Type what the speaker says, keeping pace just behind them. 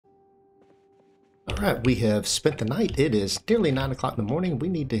Alright, we have spent the night. It is nearly 9 o'clock in the morning. We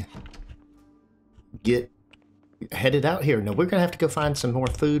need to get headed out here. Now, we're going to have to go find some more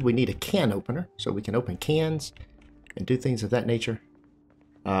food. We need a can opener so we can open cans and do things of that nature.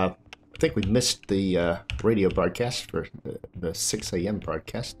 I think we missed the radio broadcast for the 6 a.m.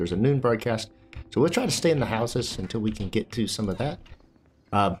 broadcast. There's a noon broadcast. So we'll try to stay in the houses until we can get to some of that.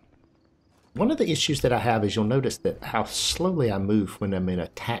 One of the issues that I have is you'll notice that how slowly I move when I'm in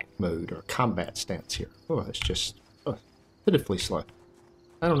attack mode or combat stance here. Oh, it's just pitifully slow.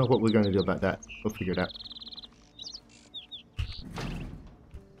 I don't know what we're going to do about that. We'll figure it out.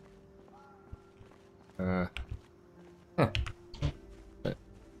 That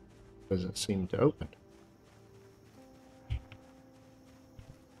doesn't seem to open.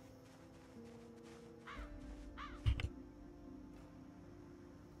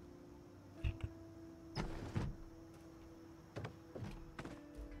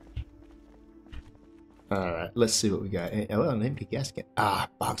 Alright, let's see what we got. Oh, an empty gasket. Ah,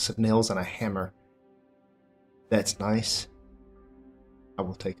 box of nails and a hammer. That's nice. I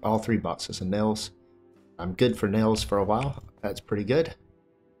will take all 3 boxes of nails. I'm good for nails for a while. That's pretty good.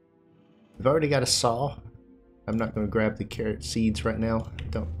 I've already got a saw. I'm not going to grab the carrot seeds right now. I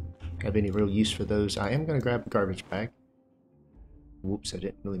don't have any real use for those. I am going to grab the garbage bag. Whoops, I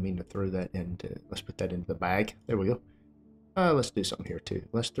didn't really mean to throw that into... Let's put that into the bag. There we go. Let's do something here too.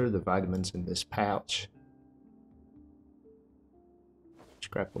 Let's throw the vitamins in this pouch.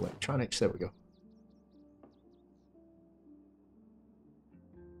 Scrap electronics. There we go.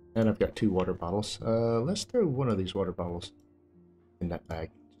 And I've got 2 water bottles. Let's throw one of these water bottles in that bag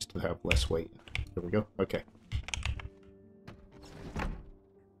just to have less weight. There we go. Okay.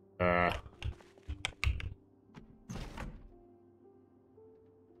 There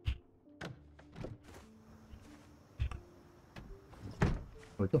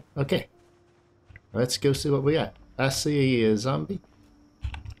we go. Okay. Let's go see what we got. I see a zombie.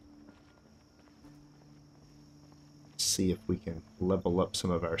 See if we can level up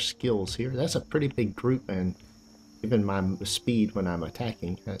some of our skills here. That's a pretty big group, and given my speed when I'm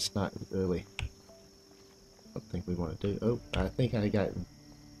attacking, that's not really something we want to do. Oh, I think I got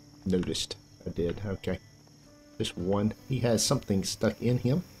noticed. I did. Okay. Just one. He has something stuck in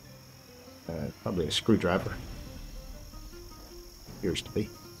him. Probably a screwdriver. Appears to be.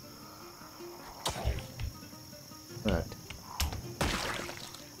 Right.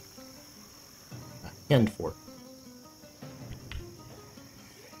 A hand fork.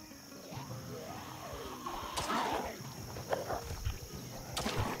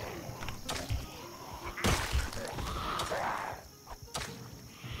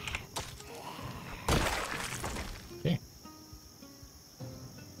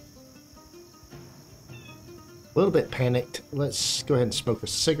 A little bit panicked. Let's go ahead and smoke a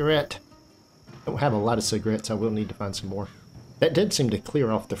cigarette. Don't have a lot of cigarettes. I will need to find some more. That did seem to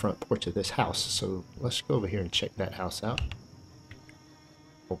clear off the front porch of this house, so let's go over here and check that house out.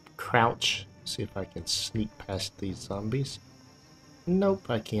 I'll crouch, see if I can sneak past these zombies. Nope,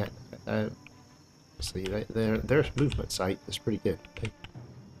 I can't. See, their movement sight is pretty good.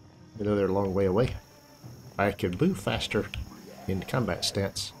 Even though they're a long way away. I could move faster in combat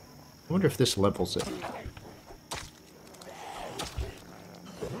stance. I wonder if this levels it.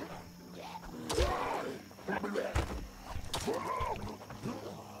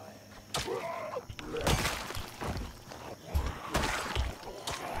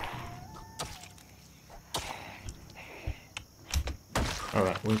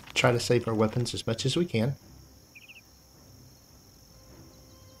 Alright, we'll try to save our weapons as much as we can.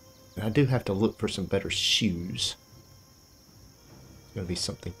 And I do have to look for some better shoes. It's going to be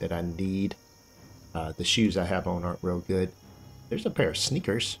something that I need. The shoes I have on aren't real good. There's a pair of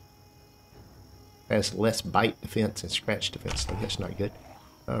sneakers. Has less bite defense and scratch defense, so that's not good.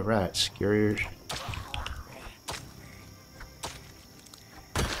 Alright, scurriers.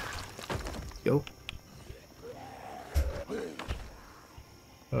 Go.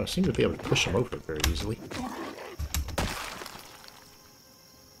 I seem to be able to push them over very easily.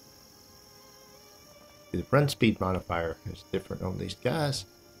 The run speed modifier is different on these guys.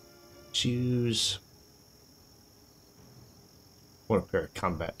 Shoes. I want a pair of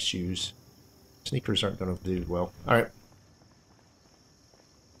combat shoes. Sneakers aren't going to do well. Alright.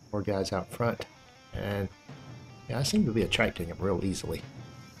 More guys out front. And yeah, I seem to be attracting them real easily.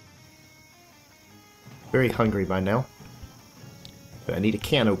 Very hungry by now. But I need a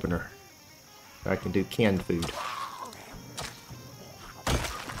can opener so I can do canned food.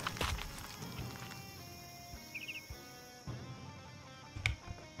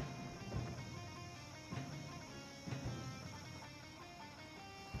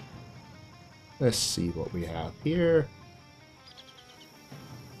 Let's see what we have here.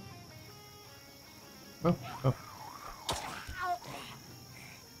 Oh, oh.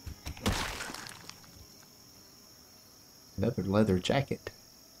 Another leather jacket.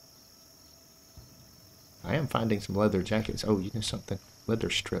 I am finding some leather jackets. Oh, you know something? Leather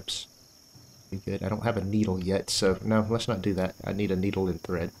strips. Be good. I don't have a needle yet, so no, let's not do that. I need a needle and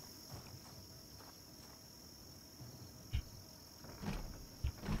thread.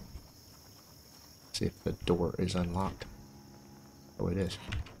 See if the door is unlocked. Oh, it is.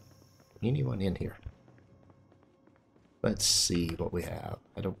 Anyone in here? Let's see what we have.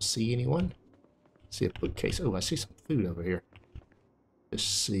 I don't see anyone. See a bookcase. Oh, I see some food over here. Let's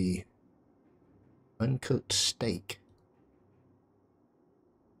see. Uncooked steak.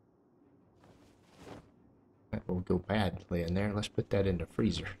 That will go badly in there. Let's put that in the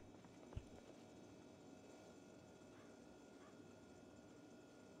freezer.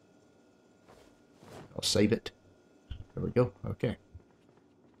 I'll save it. There we go. Okay.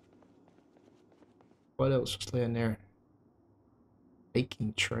 What else was laying there?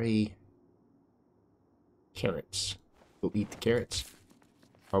 Baking tray. Carrots. We'll eat the carrots.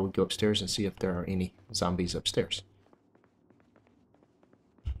 Or we'll go upstairs and see if there are any zombies upstairs.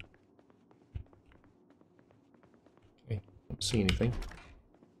 Okay, don't see anything.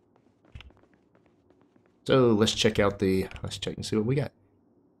 So let's check out let's check and see what we got.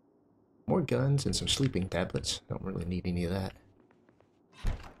 More guns and some sleeping tablets. Don't really need any of that.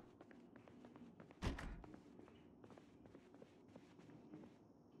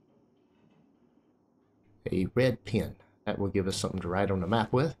 A red pen. That will give us something to write on the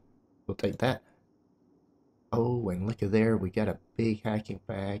map with. We'll take that. Oh, and look at there. We got a big hiking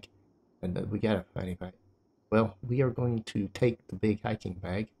bag. And we got a fanny bag. Well, we are going to take the big hiking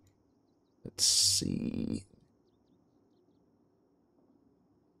bag. Let's see.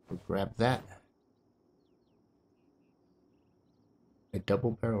 We'll grab that. A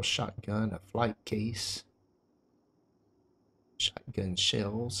double barrel shotgun, a flight case. Shotgun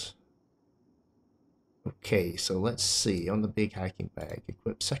shells. Okay, so let's see. On the big hiking bag,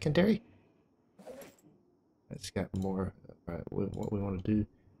 equip secondary. That's got more. Alright, what we want to do.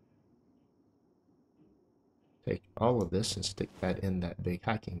 Take all of this and stick that in that big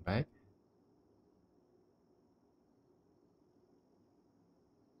hiking bag.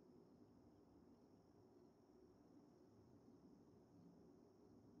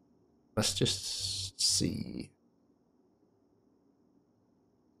 Let's just see.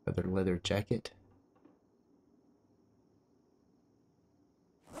 Another leather jacket.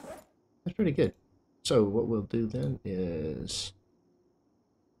 That's pretty good. So what we'll do then is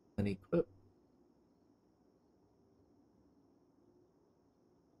unequip.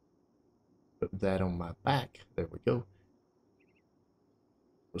 Put that on my back. There we go.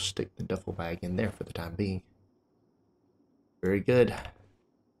 We'll stick the duffel bag in there for the time being. Very good.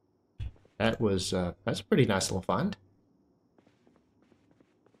 That was that's a pretty nice little find.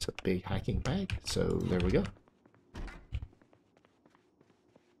 It's a big hiking bag. So there we go.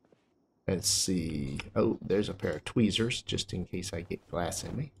 Let's see. Oh, there's a pair of tweezers just in case I get glass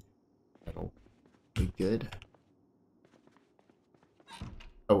in me. That'll be good.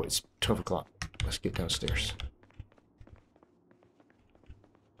 Oh, it's 12 o'clock. Let's get downstairs.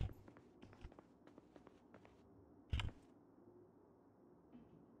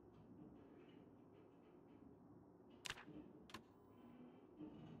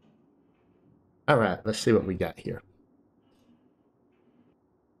 All right, let's see what we got here.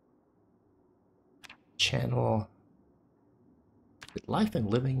 Channel. Life and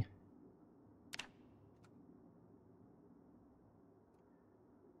living.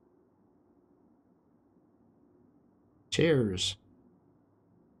 Chairs.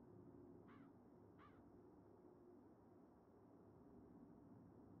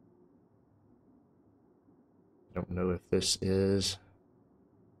 I don't know if this is.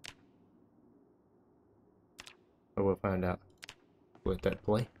 Oh, we'll find out. Let that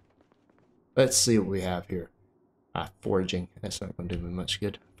play. Let's see what we have here. Foraging. That's not going to do me much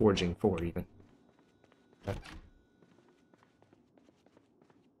good. Foraging 4 even.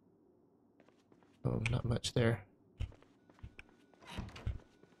 Oh, not much there.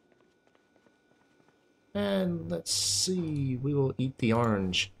 And let's see. We will eat the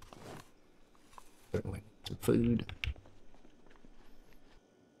orange. Certainly some food.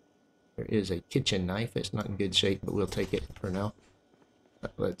 There is a kitchen knife. It's not in good shape, but we'll take it for now.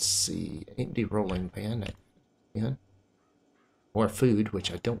 Let's see. Empty rolling pan. Yeah. More food,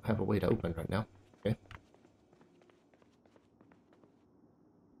 which I don't have a way to open right now. Okay.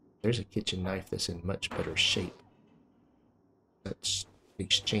 There's a kitchen knife that's in much better shape. Let's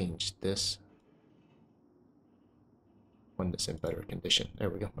exchange this. one that's in better condition. There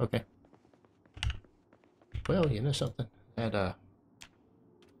we go. Okay. Well, you know something? That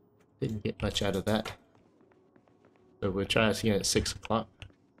didn't get much out of that. So we'll try this again at 6 o'clock.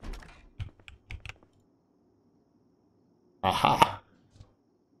 Aha!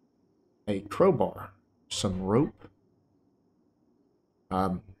 A crowbar. Some rope.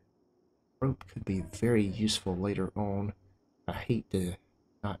 Rope could be very useful later on. I hate to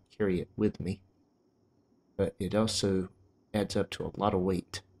not carry it with me, but it also adds up to a lot of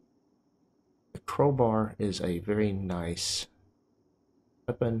weight. The crowbar is a very nice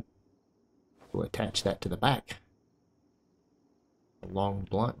weapon. We'll attach that to the back. A long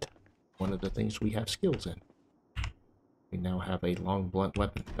blunt, one of the things we have skills in. We now have a long blunt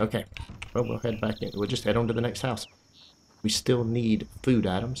weapon. Okay, well, we'll head back in. We'll just head on to the next house. We still need food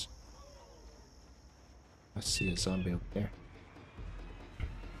items. I see a zombie over there.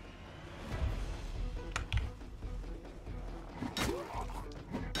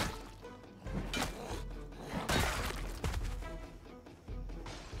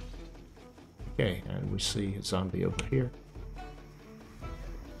 Okay, and we see a zombie over here.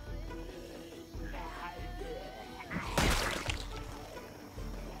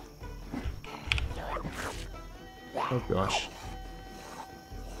 Oh gosh.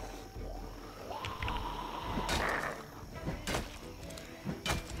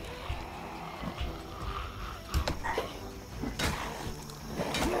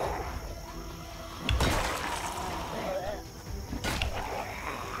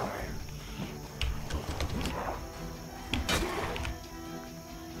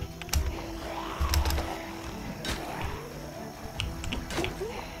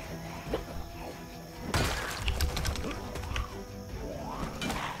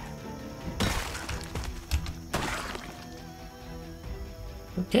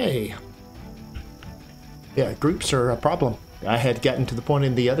 Okay. Yeah, groups are a problem. I had gotten to the point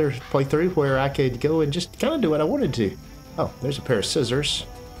in the other playthrough where I could go and just kind of do what I wanted to. Oh, there's a pair of scissors.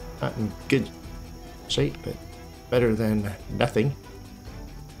 Not in good shape, but better than nothing.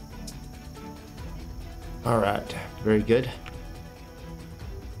 Alright, very good.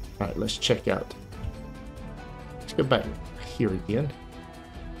 Alright, let's check out. Let's go back here again.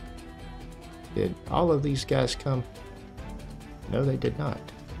 Did all of these guys come? No, they did not.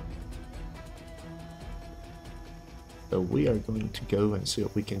 So we are going to go and see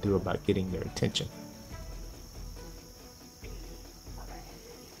what we can do about getting their attention.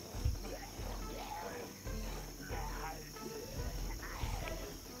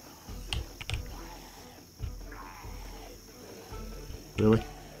 Really?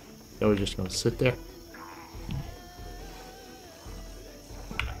 So we're just going to sit there?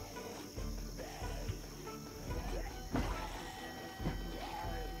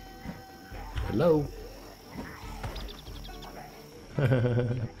 Hello?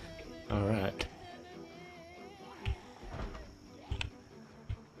 Alright.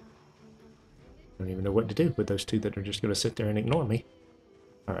 Don't even know what to do with those two that are just going to sit there and ignore me.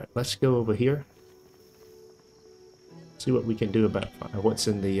 Alright, let's go over here. See what we can do about what's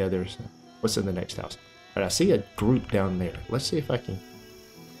in the others. What's in the next house. Alright, I see a group down there. Let's see if I can...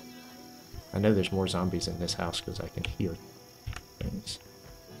 I know there's more zombies in this house because I can hear things.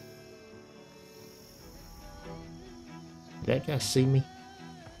 Did that guy see me?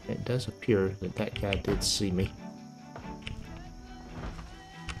 It does appear that that guy did see me.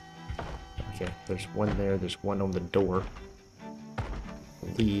 Okay, there's one there. There's one on the door. I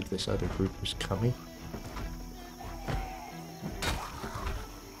believe this other group is coming.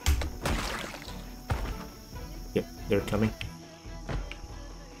 Yep, they're coming.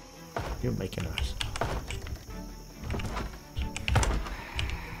 You're making us.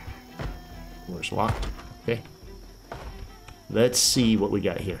 Door's locked. Okay. Let's see what we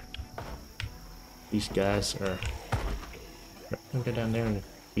got here. These guys are... I'm gonna go down there and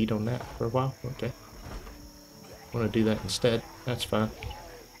beat on that for a while. Okay. I want to do that instead. That's fine.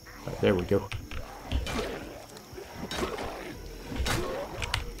 Right, there we go.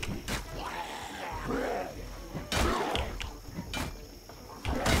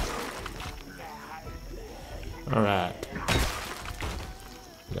 Alright.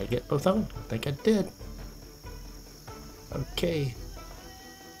 Did I get both of them? I think I did. Okay.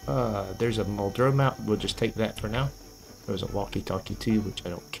 There's a Muldrow mount. We'll just take that for now. There's a walkie-talkie too, which I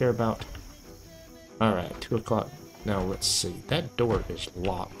don't care about. Alright, 2 o'clock. Now let's see. That door is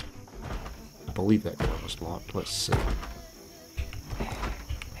locked. I believe that door was locked. Let's see.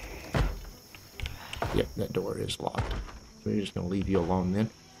 Yep, that door is locked. We're just going to leave you alone then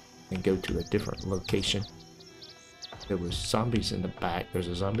and go to a different location. There was zombies in the back. There's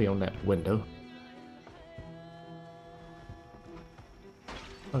a zombie on that window.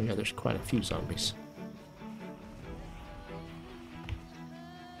 Oh yeah, there's quite a few zombies.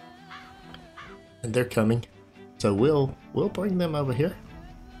 And they're coming. So we'll bring them over here.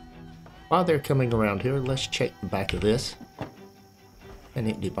 While they're coming around here, let's check the back of this. An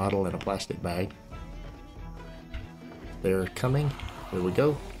empty bottle and a plastic bag. They're coming. Here we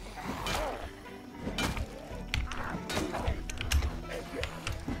go.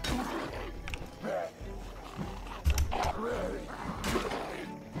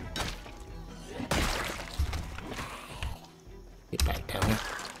 Get back down here.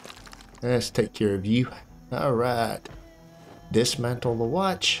 Let's take care of you. Alright. Dismantle the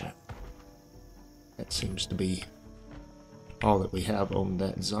watch. That seems to be all that we have on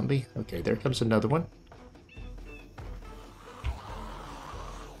that zombie. Okay, there comes another one.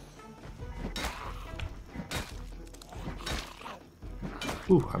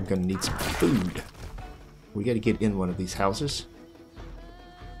 Ooh, I'm gonna need some food. We gotta get in one of these houses.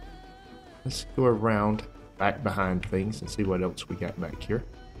 Let's go around back behind things and see what else we got back here.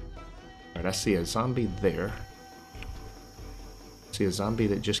 Alright, I see a zombie there. See a zombie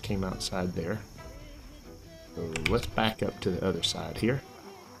that just came outside there. So let's back up to the other side here.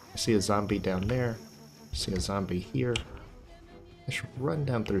 I see a zombie down there. I see a zombie here. Let's run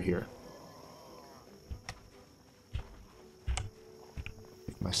down through here.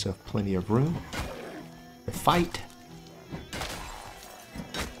 Give myself plenty of room to fight.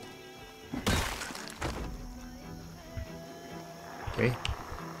 Okay.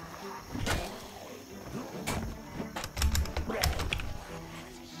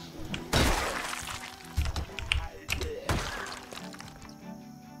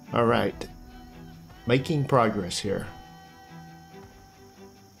 All right, making progress here.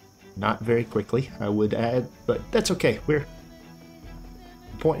 Not very quickly, I would add, but that's okay. The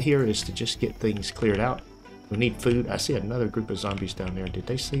point here is to just get things cleared out. We need food. I see another group of zombies down there. Did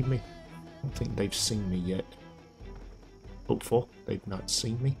they see me? I don't think they've seen me yet. Hopeful they've not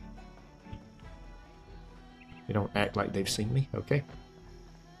seen me. They don't act like they've seen me. Okay.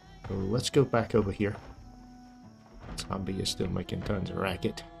 So let's go back over here. Zombie is still making tons of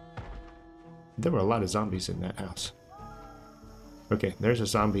racket. There were a lot of zombies in that house. Okay, there's a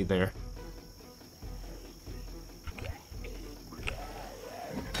zombie there.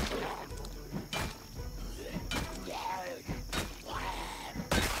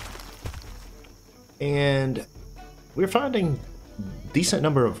 And we're finding a decent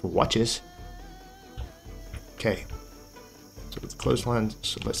number of watches. Okay. So with the clothesline,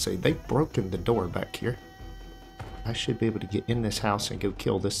 so let's say they've broken the door back here. I should be able to get in this house and go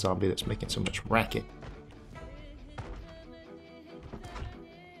kill this zombie that's making so much racket.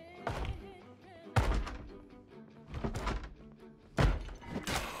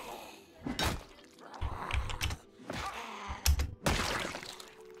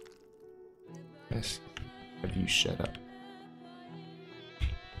 Yes, have you shut up?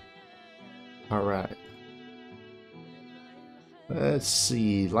 Alright. Let's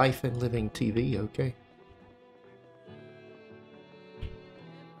see, Life and Living TV, okay.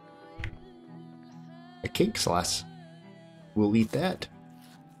 A cake slice. We'll eat that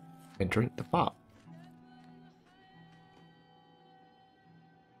and drink the pop.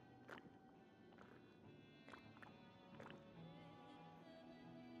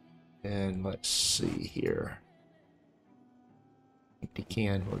 And let's see here. Empty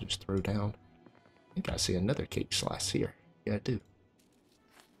can we'll just throw down. I think I see another cake slice here. Yeah, I do.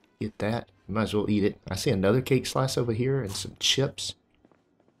 Get that. Might as well eat it. I see another cake slice over here and some chips.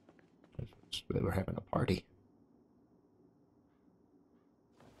 They were having a party.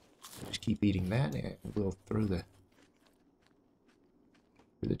 Just keep eating that and we'll throw the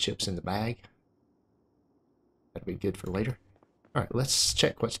chips in the bag. That'll be good for later. Alright, let's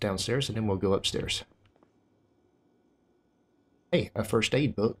check what's downstairs and then we'll go upstairs. Hey, a first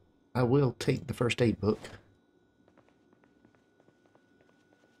aid book. I will take the first aid book.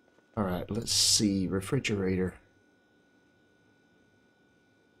 Alright, let's see. Refrigerator.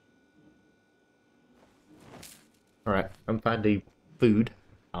 Alright, I'm finding food.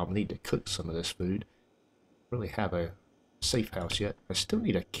 I'll need to cook some of this food. I don't really have a safe house yet. I still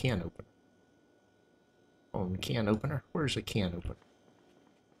need a can opener. Oh, can opener? Where's a can opener?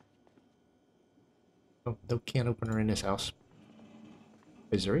 Oh, no can opener in this house.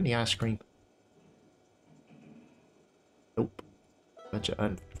 Is there any ice cream? Nope. Bunch of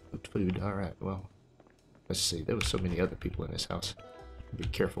uncooked food. Alright, well. Let's see. There was so many other people in this house. Be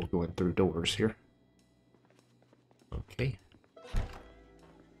careful going through doors here. Okay.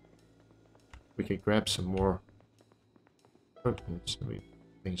 We could grab some more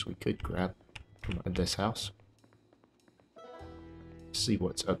things we could grab from this house. See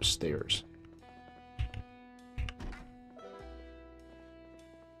what's upstairs.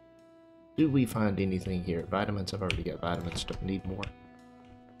 Do we find anything here? Vitamins, I've already got vitamins, don't need more.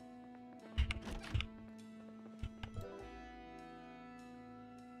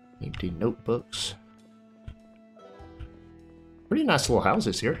 Empty notebooks. Pretty nice little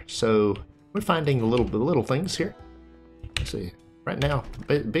houses here. So we're finding the little things here. Let's see. Right now,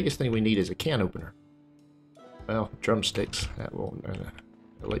 biggest thing we need is a can opener. Well, drumsticks. That will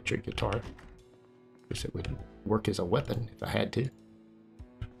electric guitar. I guess it would work as a weapon if I had to.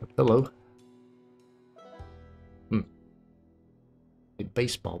 A pillow. A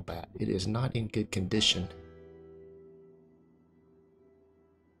baseball bat. It is not in good condition.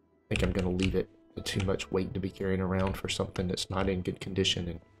 I think I'm going to leave it. Too much weight to be carrying around for something that's not in good condition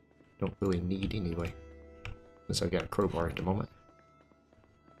and don't really need anyway. Since I've got a crowbar at the moment.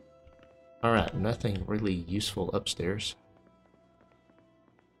 Alright, nothing really useful upstairs.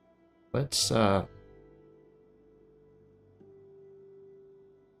 Let's that'll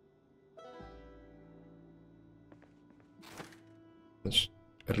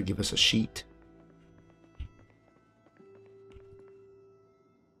give us a sheet.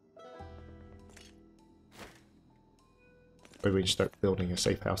 Maybe we can start building a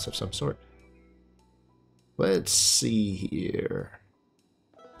safe house of some sort. Let's see here.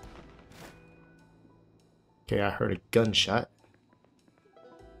 Okay, I heard a gunshot.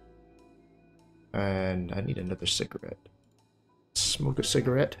 And I need another cigarette. Smoke a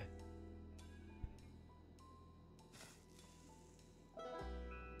cigarette.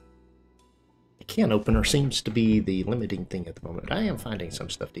 The can opener seems to be the limiting thing at the moment. I am finding some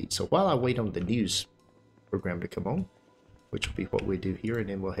stuff to eat. So while I wait on the news program to come on, which will be what we do here, and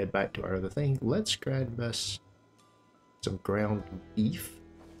then we'll head back to our other thing. Let's grab us some ground beef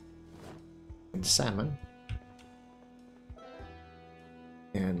and salmon.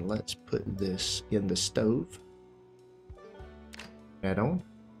 And let's put this in the stove. Add on.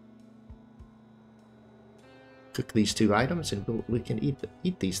 Cook these two items and we can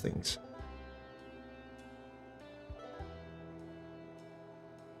eat these things.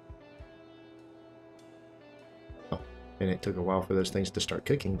 And it took a while for those things to start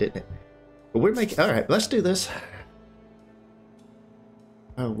cooking, didn't it? But we're making... Alright, let's do this.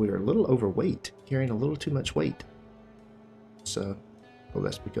 Oh, we're a little overweight. Carrying a little too much weight. So... Oh,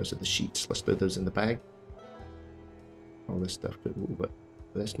 that's because of the sheets. Let's throw those in the bag. All this stuff could... Ooh, but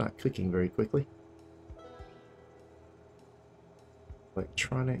that's not cooking very quickly.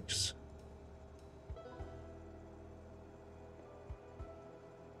 Electronics.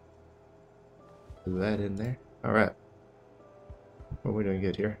 Put that in there. Alright. Well, we're doing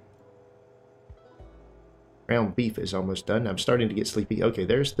good here. Ground beef is almost done. I'm starting to get sleepy. Okay,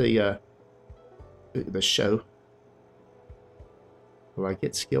 there's the show. Will I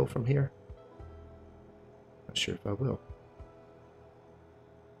get skill from here? Not sure if I will.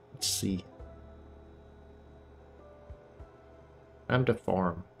 Let's see. Time to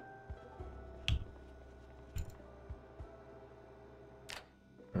farm.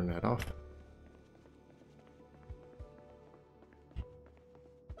 Turn that off.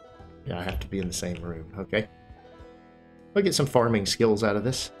 Yeah, I have to be in the same room. Okay. I'll get some farming skills out of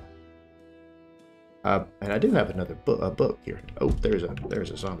this. And I do have another book here. Oh, there's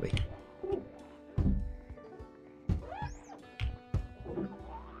a zombie.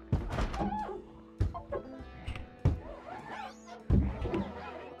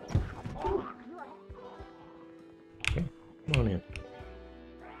 Okay, come on in.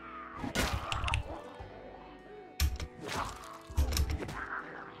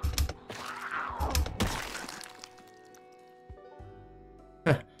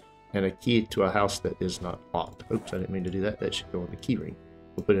 And a key to a house that is not locked. Oops, I didn't mean to do that. That should go on the key ring.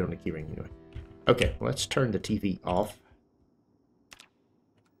 We'll put it on the key ring anyway. Okay, let's turn the TV off.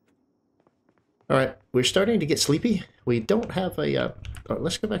 Alright, we're starting to get sleepy. We don't have a...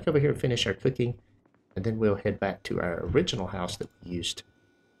 let's go back over here and finish our cooking. And then we'll head back to our original house that we used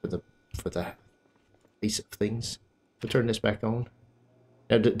for the basic things. We'll turn this back on.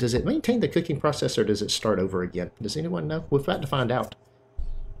 Now, does it maintain the cooking process or does it start over again? Does anyone know? We've got to find out.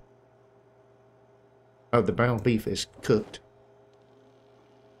 Oh, the brown beef is cooked.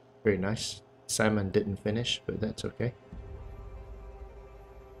 Very nice. Salmon didn't finish, but that's okay.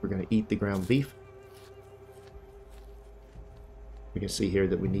 We're going to eat the ground beef. We can see here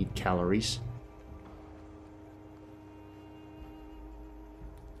that we need calories.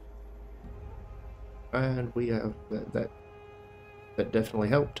 And we have that definitely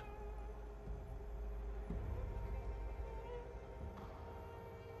helped.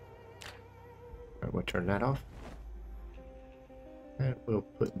 Alright, we'll turn that off. And we'll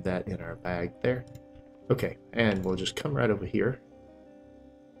put that in our bag there. Okay, and we'll just come right over here.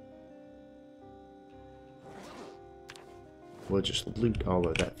 We'll just loot all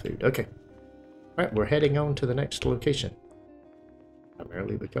of that food. Okay. Alright, we're heading on to the next location.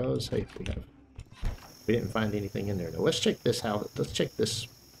 Primarily because, hey, we didn't find anything in there. Now, let's check this house. Let's check this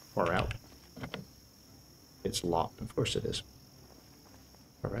far out. It's locked. Of course it is.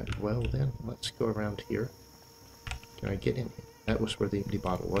 Alright, well then, let's go around here. Can I get in? That was where the empty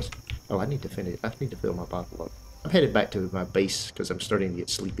bottle was. Oh, I need to finish. I need to fill my bottle up. I'm headed back to my base because I'm starting to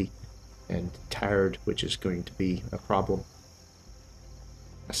get sleepy and tired, which is going to be a problem.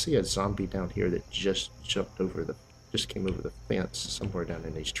 I see a zombie down here that just jumped over the, just came over the fence somewhere down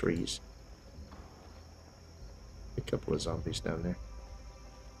in these trees. A couple of zombies down there.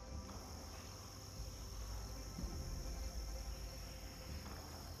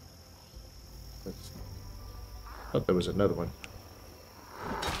 Let's see. I thought there was another one.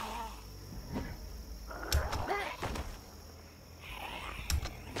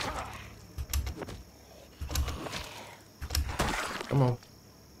 Come on.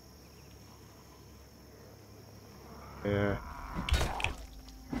 Yeah.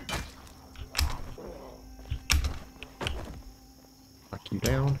 Knock you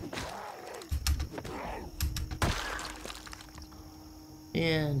down.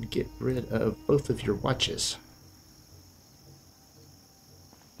 And get rid of both of your watches.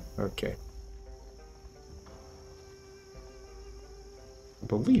 Okay. I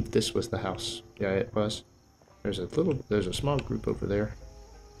believe this was the house. Yeah, it was. There's a small group over there.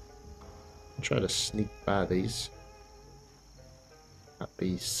 I'll try to sneak by these. Not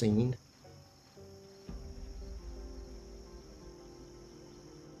be seen.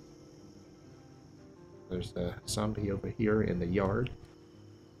 There's a zombie over here in the yard.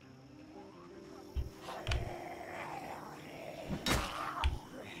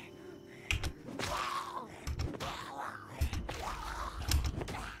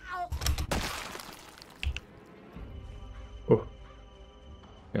 Oh,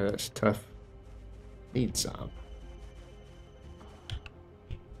 yeah, that's tough. Need some.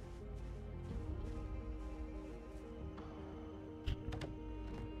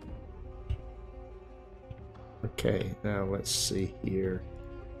 Okay, now let's see here.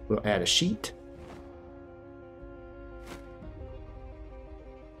 We'll add a sheet.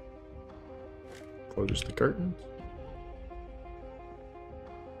 Close the curtains.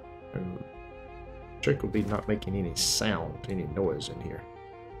 And trick will be not making any sound, any noise in here.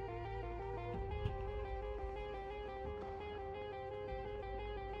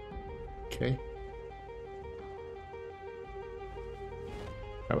 Okay.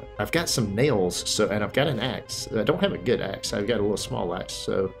 I've got some nails, and I've got an axe. I don't have a good axe. I've got a little small axe,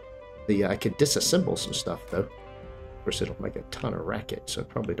 so I could disassemble some stuff though. Of course, it'll make a ton of racket, so I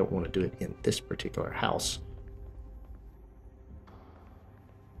probably don't want to do it in this particular house.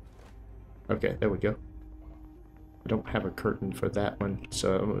 Okay, there we go. I don't have a curtain for that one,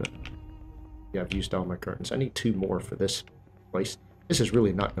 so yeah, I've used all my curtains. I need 2 more for this place. This is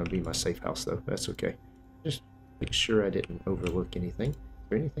really not going to be my safe house though. That's okay. Just make sure I didn't overlook anything. Is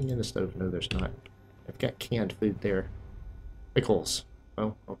there anything in the stove? No, there's not. I've got canned food there. Pickles.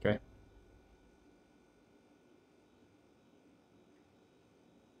 Oh, okay.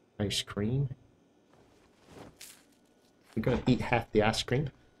 Ice cream. We're going to eat half the ice cream.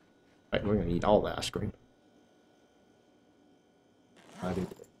 Right, we're going to eat all the ice cream.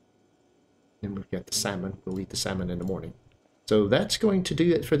 Then we've got the salmon. We'll eat the salmon in the morning. So that's going to do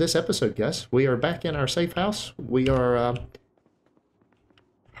it for this episode, guys. We are back in our safe house. We are,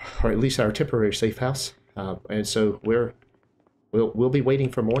 or at least our temporary safe house. And so we'll be waiting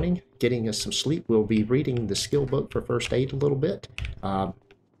for morning, getting us some sleep. We'll be reading the skill book for first aid a little bit.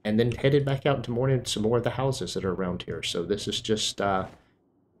 And then headed back out into morning some more of the houses that are around here. So this is just,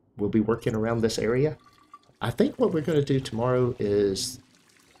 we'll be working around this area. I think what we're going to do tomorrow is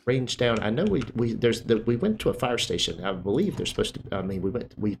range down. I know we went to a fire station. I believe they're supposed to. I mean,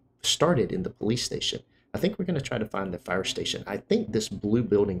 we started in the police station. I think we're going to try to find the fire station. I think this blue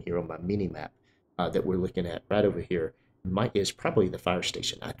building here on my mini map that we're looking at right over here is probably the fire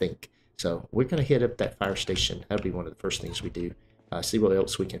station. I think so. We're going to hit up that fire station. That'll be one of the first things we do. See what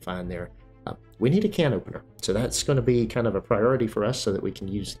else we can find there. We need a can opener, so that's going to be kind of a priority for us, so that we can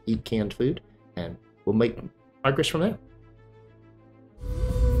eat canned food, and we'll make progress from there.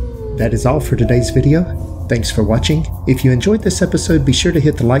 That is all for today's video. Thanks for watching. If you enjoyed this episode, be sure to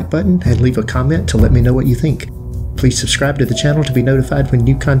hit the like button and leave a comment to let me know what you think. Please subscribe to the channel to be notified when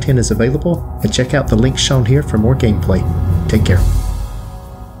new content is available, and check out the links shown here for more gameplay. Take care.